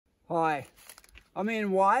Hi, I'm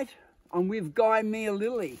Ian White. I'm with Gymea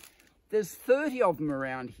Lily. There's 30 of them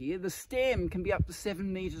around here. The stem can be up to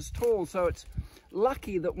 7 meters tall, so it's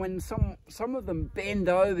lucky that when some of them bend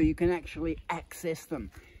over, you can actually access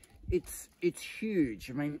them. It's huge.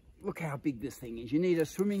 I mean, look how big this thing is. You need a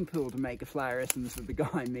swimming pool to make a flower essence of the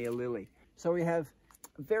Gymea Lily. So we have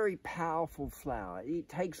a very powerful flower. It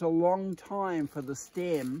takes a long time for the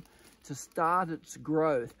stem to start its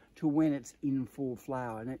growth to when it's in full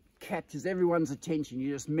flower, and it captures everyone's attention.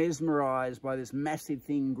 You're just mesmerized by this massive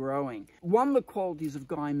thing growing. One of the qualities of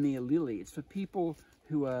Gymea Lily, it's for people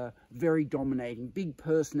who are very dominating, big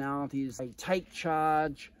personalities. They take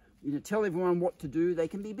charge, tell everyone what to do. They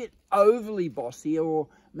can be a bit overly bossy or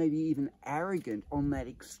maybe even arrogant on that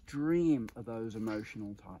extreme of those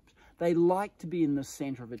emotional types. They like to be in the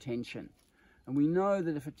center of attention. And we know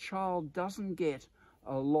that if a child doesn't get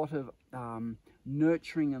a lot of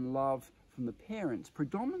nurturing and love from the parents,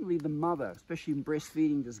 predominantly the mother, especially in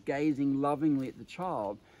breastfeeding, just gazing lovingly at the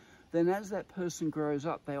child, then as that person grows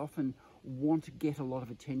up, they often want to get a lot of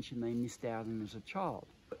attention they missed out on as a child.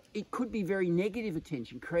 It could be very negative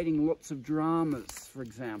attention, creating lots of dramas, for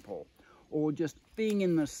example, or just being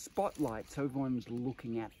in the spotlight so everyone's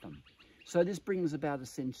looking at them. So this brings about a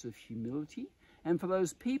sense of humility. And for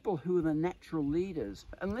those people who are the natural leaders,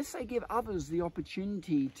 unless they give others the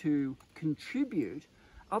opportunity to contribute,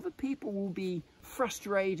 other people will be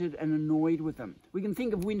frustrated and annoyed with them. We can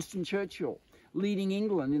think of Winston Churchill leading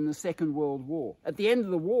England in the Second World War. At the end of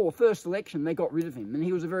the war, first election, they got rid of him, and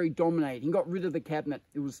he was very dominating, got rid of the cabinet.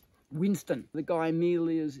 It was Winston. The Gymea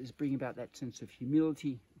Lily is bringing about that sense of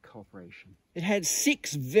humility and cooperation. It had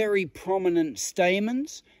 6 very prominent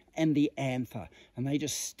stamens and the anther, and they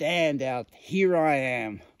just stand out. Here I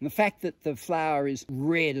am. And the fact that the flower is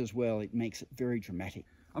red as well, it makes it very dramatic.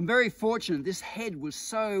 I'm very fortunate. This head was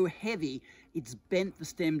so heavy, it's bent the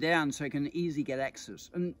stem down so it can easily get access.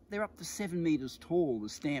 And they're up to 7 meters tall, the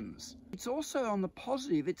stems. It's also on the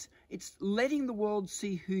positive, it's letting the world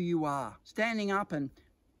see who you are. Standing up and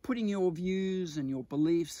putting your views and your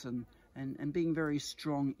beliefs and being very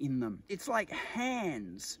strong in them. It's like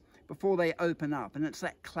hands before they open up, and it's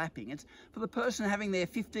that clapping. It's for the person having their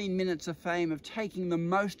 15 minutes of fame, of taking the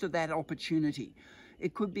most of that opportunity.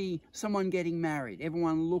 It could be someone getting married,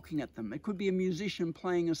 everyone looking at them. It could be a musician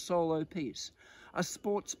playing a solo piece, a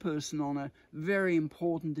sports person on a very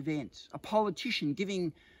important event, a politician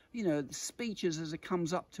giving, speeches as it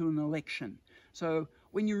comes up to an election. So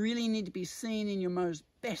when you really need to be seen in your most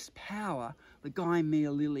best power, the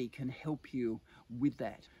Gymea Lily can help you with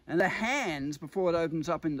that. And the hands, before it opens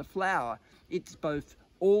up into flower, it's both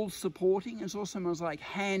all supporting, it's also almost like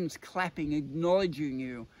hands clapping, acknowledging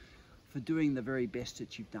you for doing the very best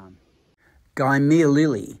that you've done. Gymea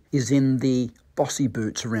Lily is in the Bossy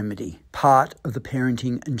Boots remedy, part of the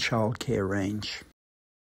parenting and childcare range.